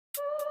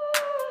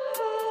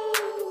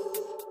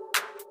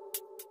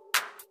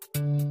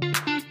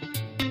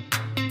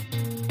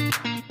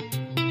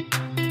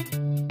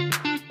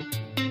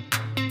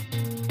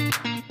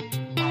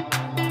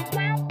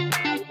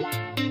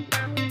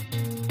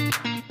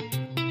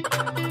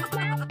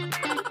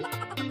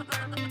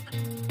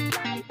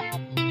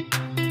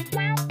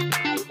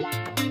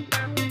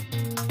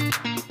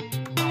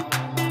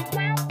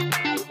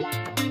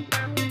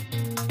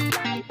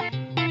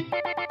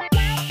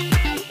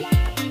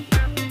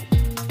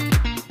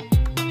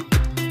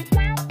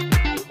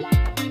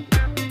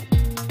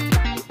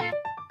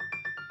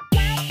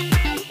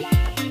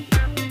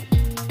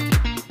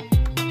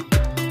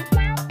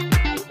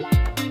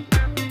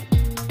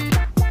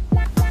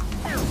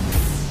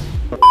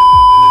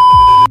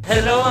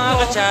Hello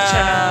mga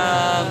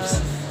ka-chubs!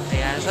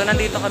 Ayan, so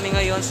nandito kami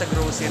ngayon sa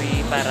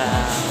grocery para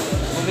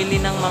bumili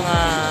ng mga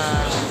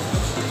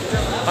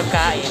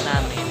pagkain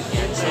namin.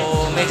 Ayan,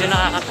 so medyo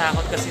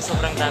nakakatakot kasi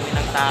sobrang dami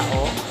ng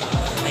tao.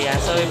 Ayan,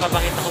 so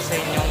ipapakita ko sa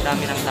inyo ang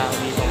dami ng tao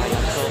dito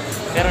ngayon. So,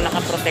 pero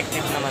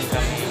naka-protective naman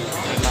kami.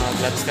 May mga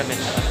gloves kami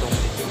at itong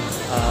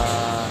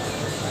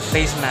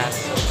face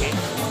mask. Okay?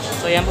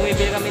 So ayan,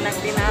 bumibili kami ng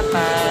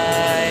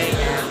tinapay.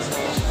 Ayan, so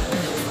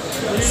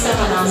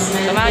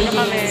samahan nyo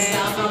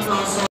kami.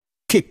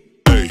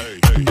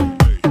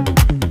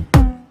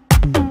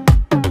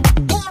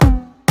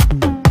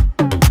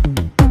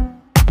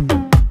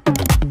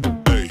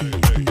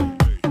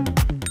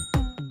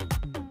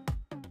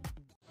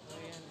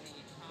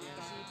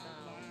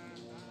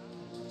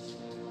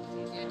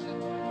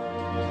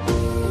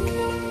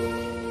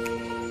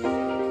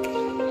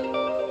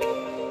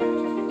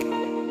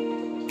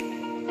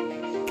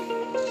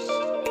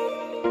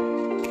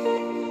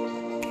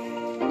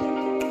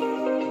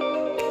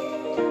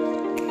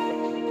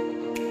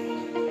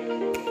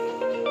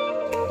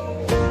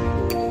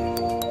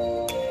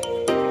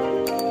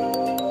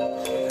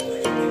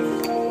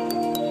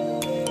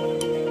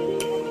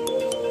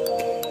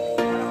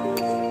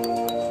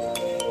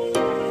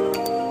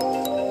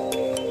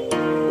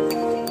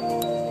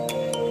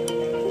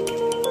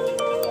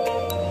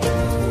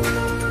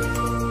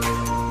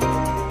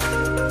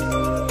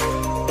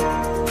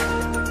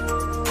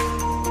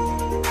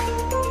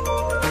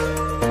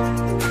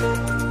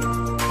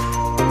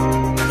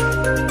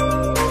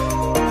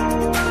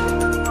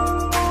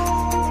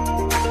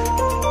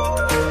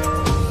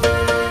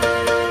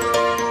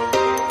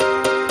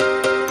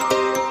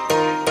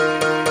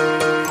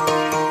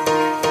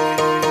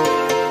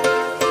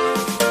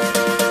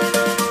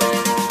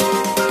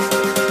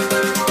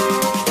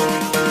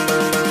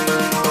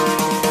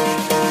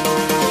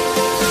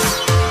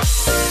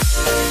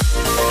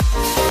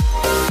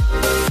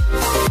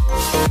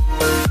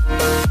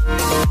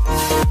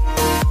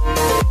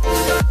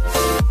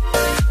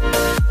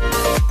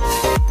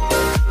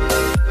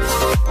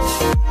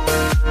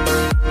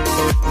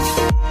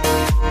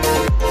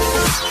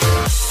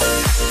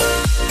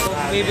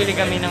 Bibili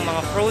kami ng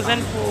mga frozen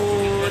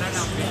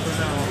foods.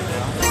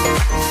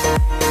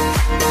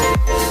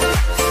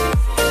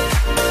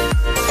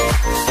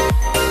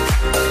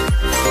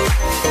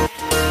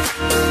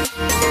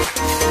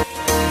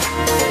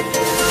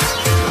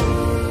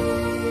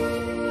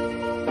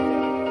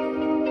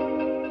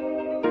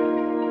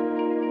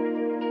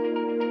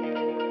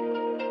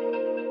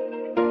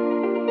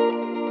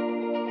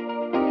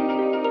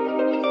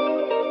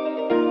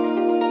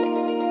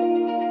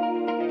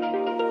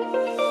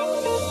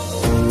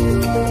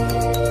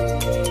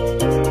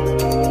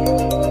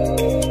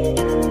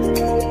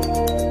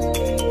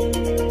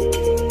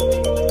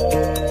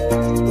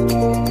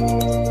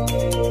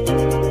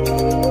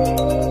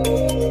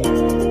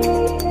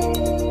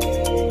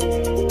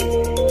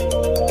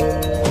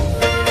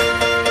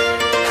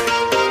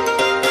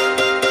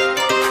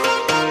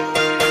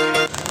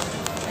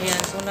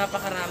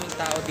 Napakaraming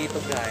tao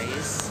dito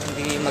guys,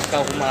 hindi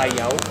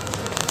magkahumayaw.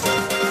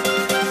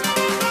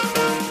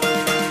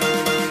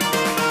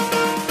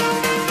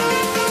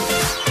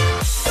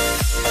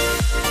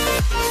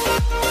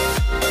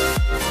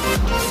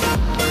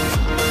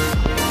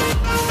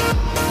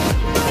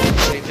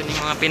 So ito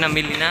yung mga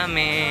pinamili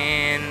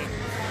namin.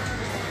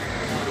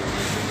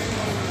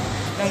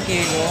 Ilang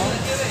kilo?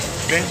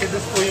 22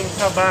 po yung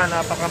saba,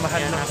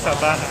 napakamahal ng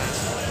saba.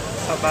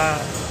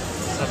 Saba.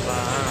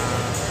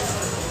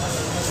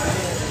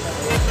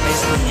 May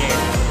sunye.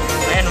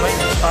 Ayan, may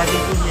pagi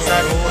kunye.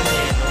 Sago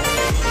kunye.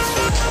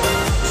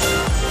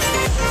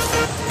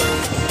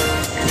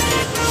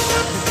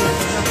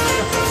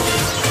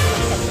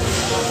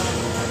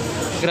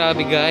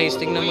 Grabe guys,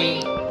 tingnan mo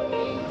yung...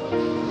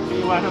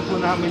 Iiwanan po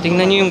namin.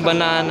 Tingnan nyo yung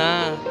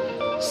banana.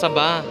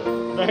 Saba.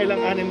 Dahil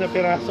ang 6 na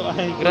piraso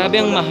ay... Grabe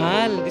ang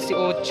mahal.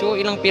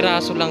 18. Ilang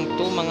piraso lang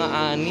to, mga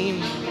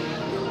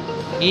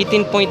 6.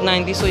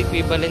 18.90, so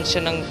equivalent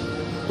siya ng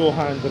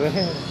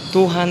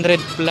 200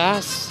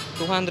 plus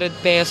 200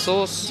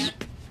 pesos.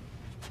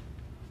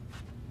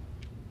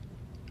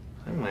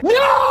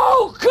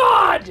 No,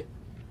 God!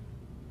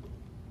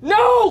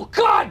 No,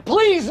 God,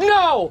 please,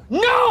 no!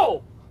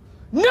 No!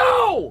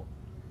 No!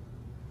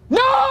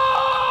 No!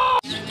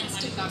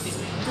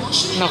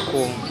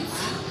 Naku,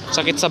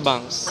 sakit sa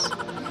bangs.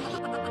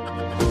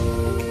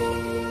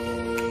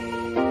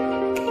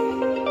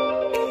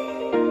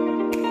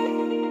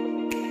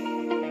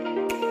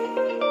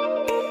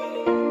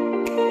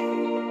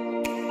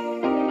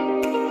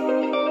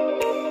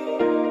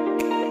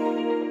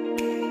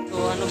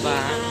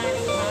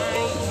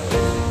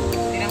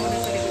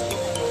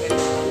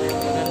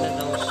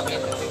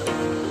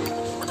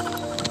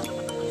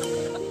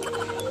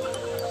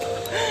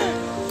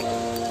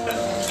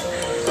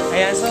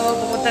 Ayan, so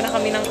pupunta na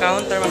kami ng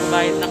counter,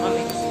 magbayad na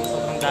kami kasi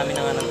sobrang dami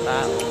na nga ng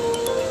tao.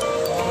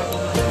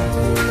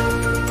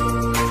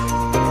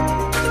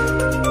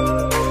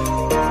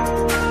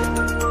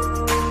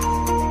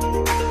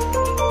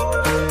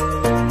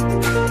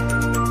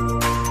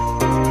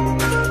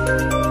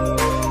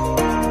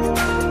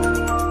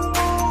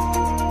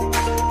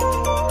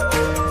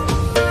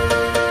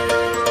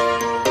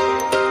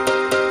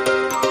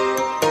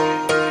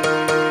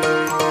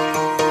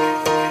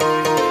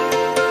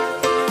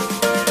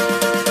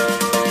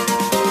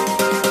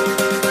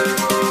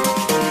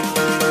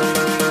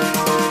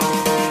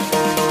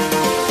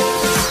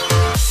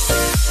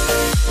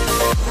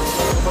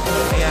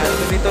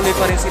 Tuloy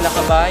pa rin sila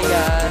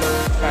kabayan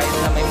kahit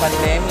na may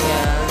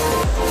pandemya.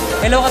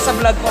 Hello ka sa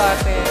vlog ko,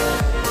 ate.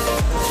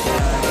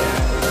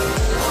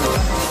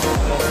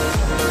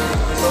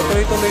 So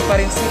tuloy-tuloy pa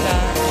rin sila.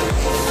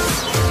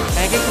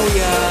 Ay kay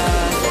kuya.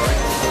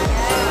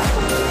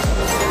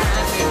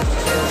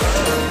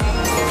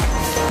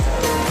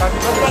 Sabi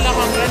ko wala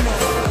kang ano.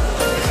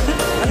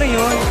 Ano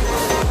yun?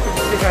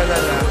 Hindi ka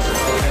lala.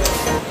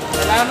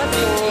 Salamat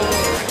yun.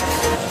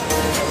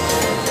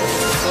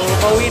 So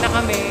pauwi na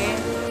kami.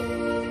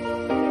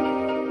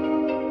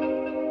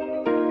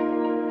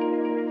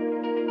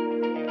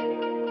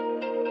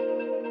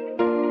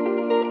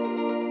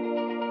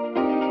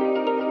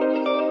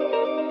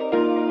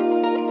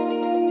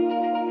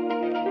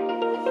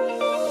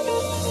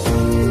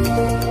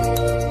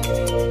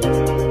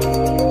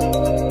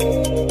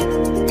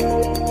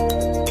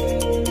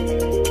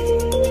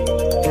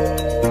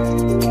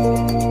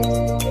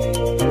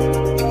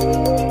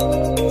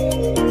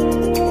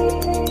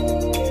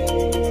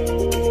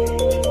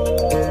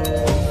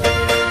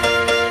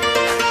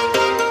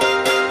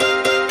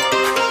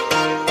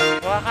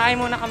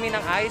 Kakain muna kami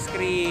ng ice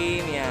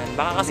cream. Yan.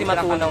 Baka kasi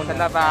matunaw sa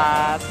na.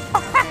 labas.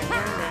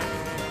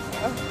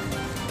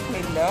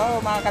 Hello,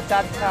 mga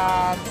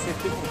ka-chat-chats.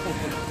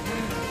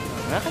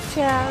 Mga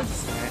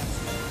ka-chats.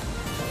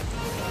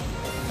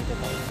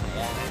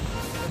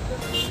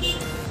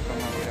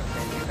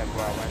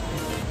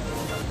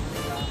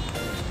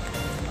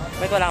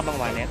 Wait, wala ka bang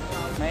wallet?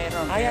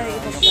 Mayroon. Ay,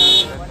 ito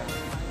siya.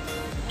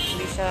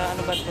 Hindi siya,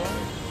 ano ba to?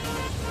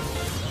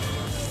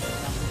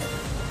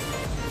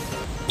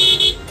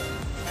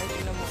 Ay,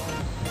 tingnan mo.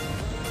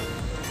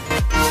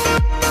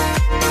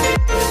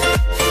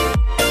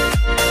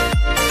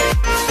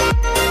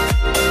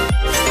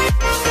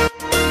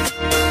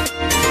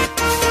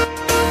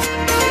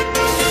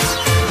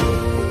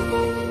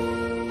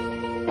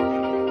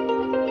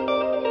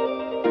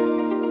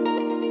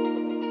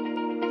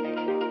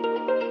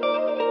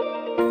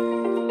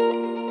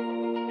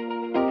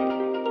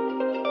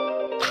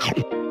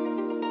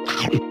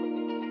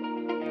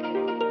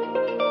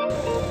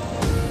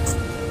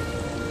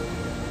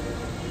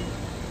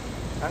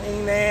 Ang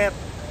init.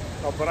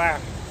 Sobra.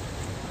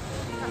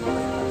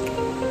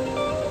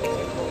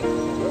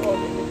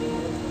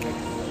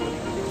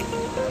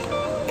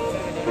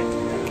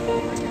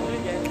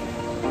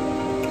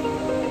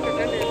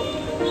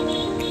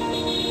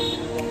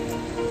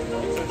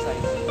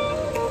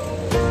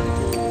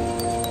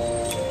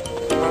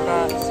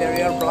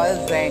 Serial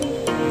blessing.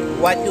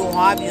 What you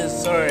have, you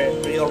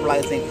serve real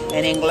blessing.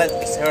 In English,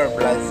 serve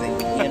blessing.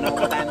 You know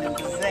what I mean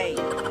to say?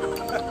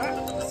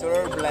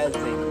 Serve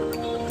blessing.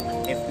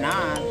 If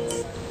not,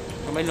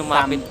 May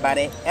lumapit.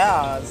 somebody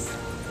else,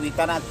 we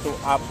cannot to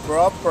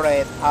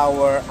appropriate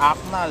our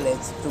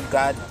acknowledge to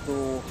God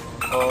to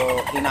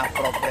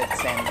inappropriate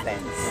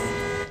sentence.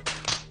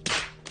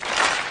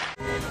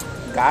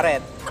 Got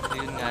it?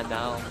 Yun nga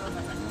daw.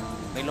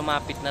 May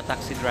lumapit na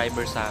taxi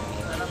driver sa amin.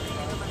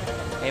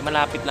 Eh,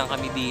 malapit lang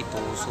kami dito,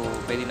 so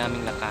pwede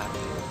naming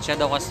lakarin. Siya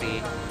daw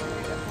kasi,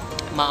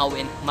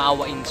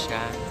 maawain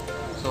siya.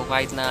 So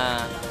kahit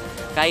na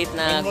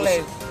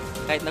English.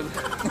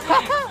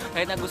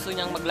 kahit na gusto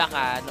niyang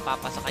maglakad,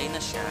 napapasakay na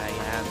siya.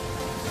 Yan.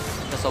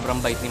 Na sobrang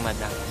bait ni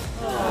Madam.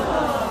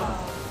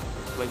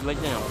 Bait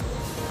niya yun.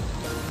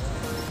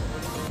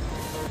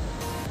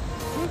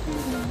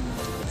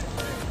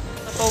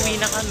 Pauwi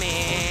na kami.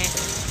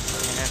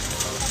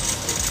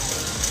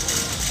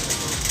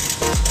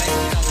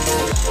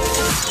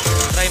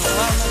 Try mo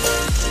nga.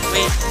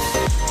 Wait.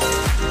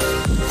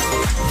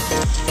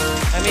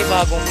 Ay, may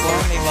bagong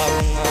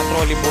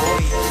trolley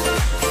boy.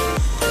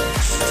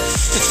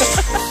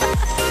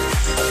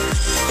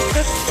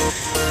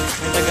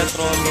 May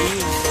taga-trolley.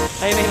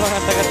 Ay, may mga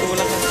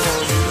taga-tulak ng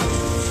trolley.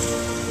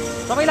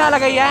 Saan mo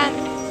ilalagay yan?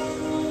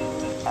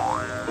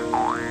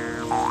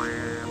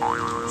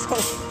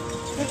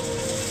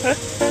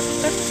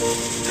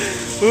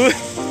 Uy!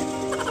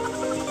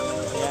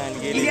 Yan,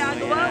 gilid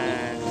mo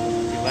yan.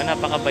 Diba,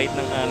 napakabait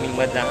ng aming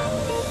madam.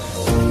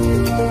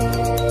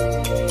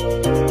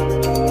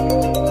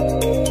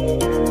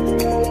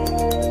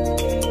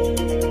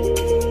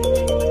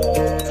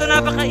 So,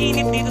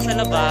 napakainit dito sa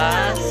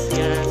labas.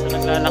 Yan, so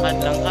naglalakad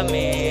lang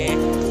kami.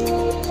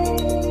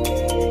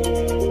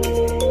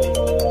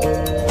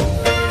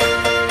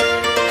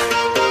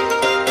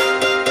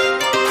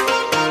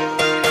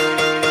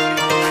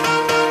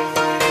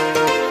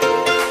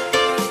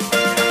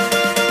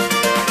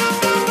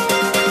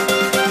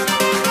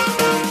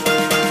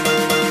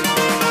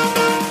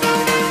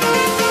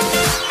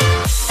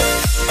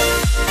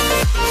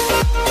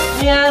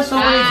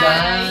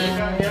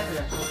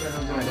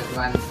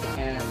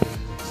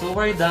 So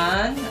we're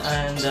done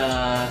and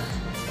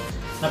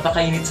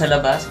napakainit sa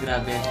labas,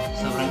 grabe.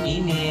 Sobrang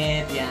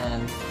init, yan.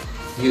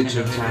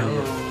 YouTube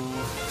Hello. channel.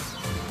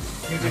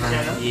 YouTube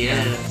channel?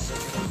 Yes.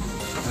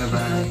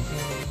 Bye-bye.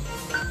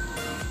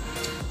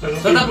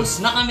 So tapos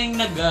na kaming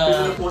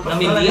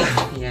namili.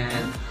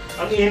 Yan.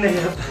 Ang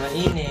init.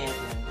 Mainit.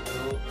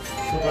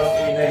 Sobrang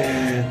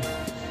init.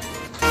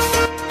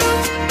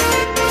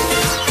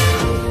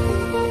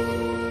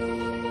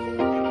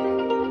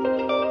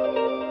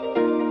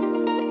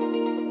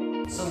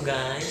 So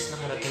guys,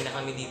 nakarating na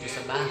kami dito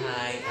sa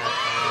bahay at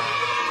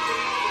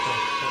sa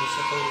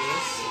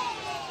is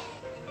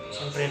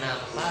siyempre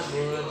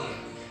nakakapagod.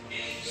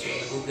 So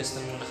nagugas na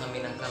muna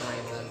kami ng kamay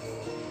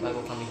bago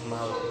kami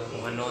humawak ng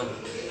kung ano.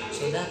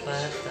 So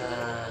dapat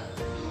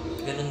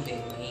ganun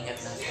din, mag-ingat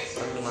natin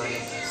pag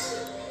lumalabas.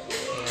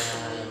 Kaya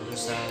dun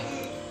sa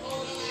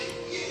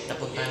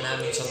napunta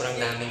namin, sobrang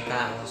daming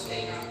tao. So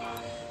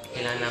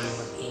kailangan namin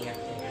mag-ingat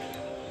din.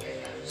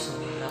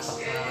 So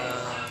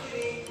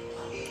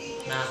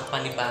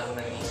nakakapanibago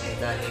na rin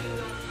dahil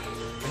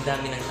ang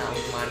dami ng taong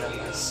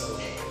lumalabas. So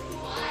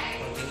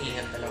konting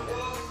ingat talaga.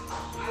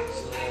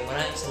 So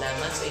maraming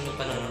salamat sa inyong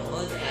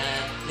panonood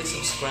at please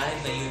subscribe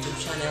my YouTube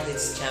channel.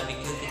 It's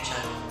Chubbycutie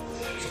channel.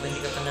 So kung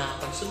hindi ka pa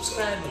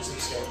nakapag-subscribe,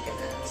 mag-subscribe ka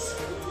na.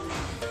 So,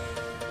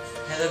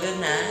 have a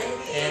good night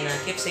and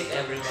keep safe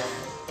everyone.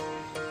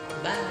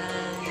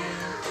 Bye!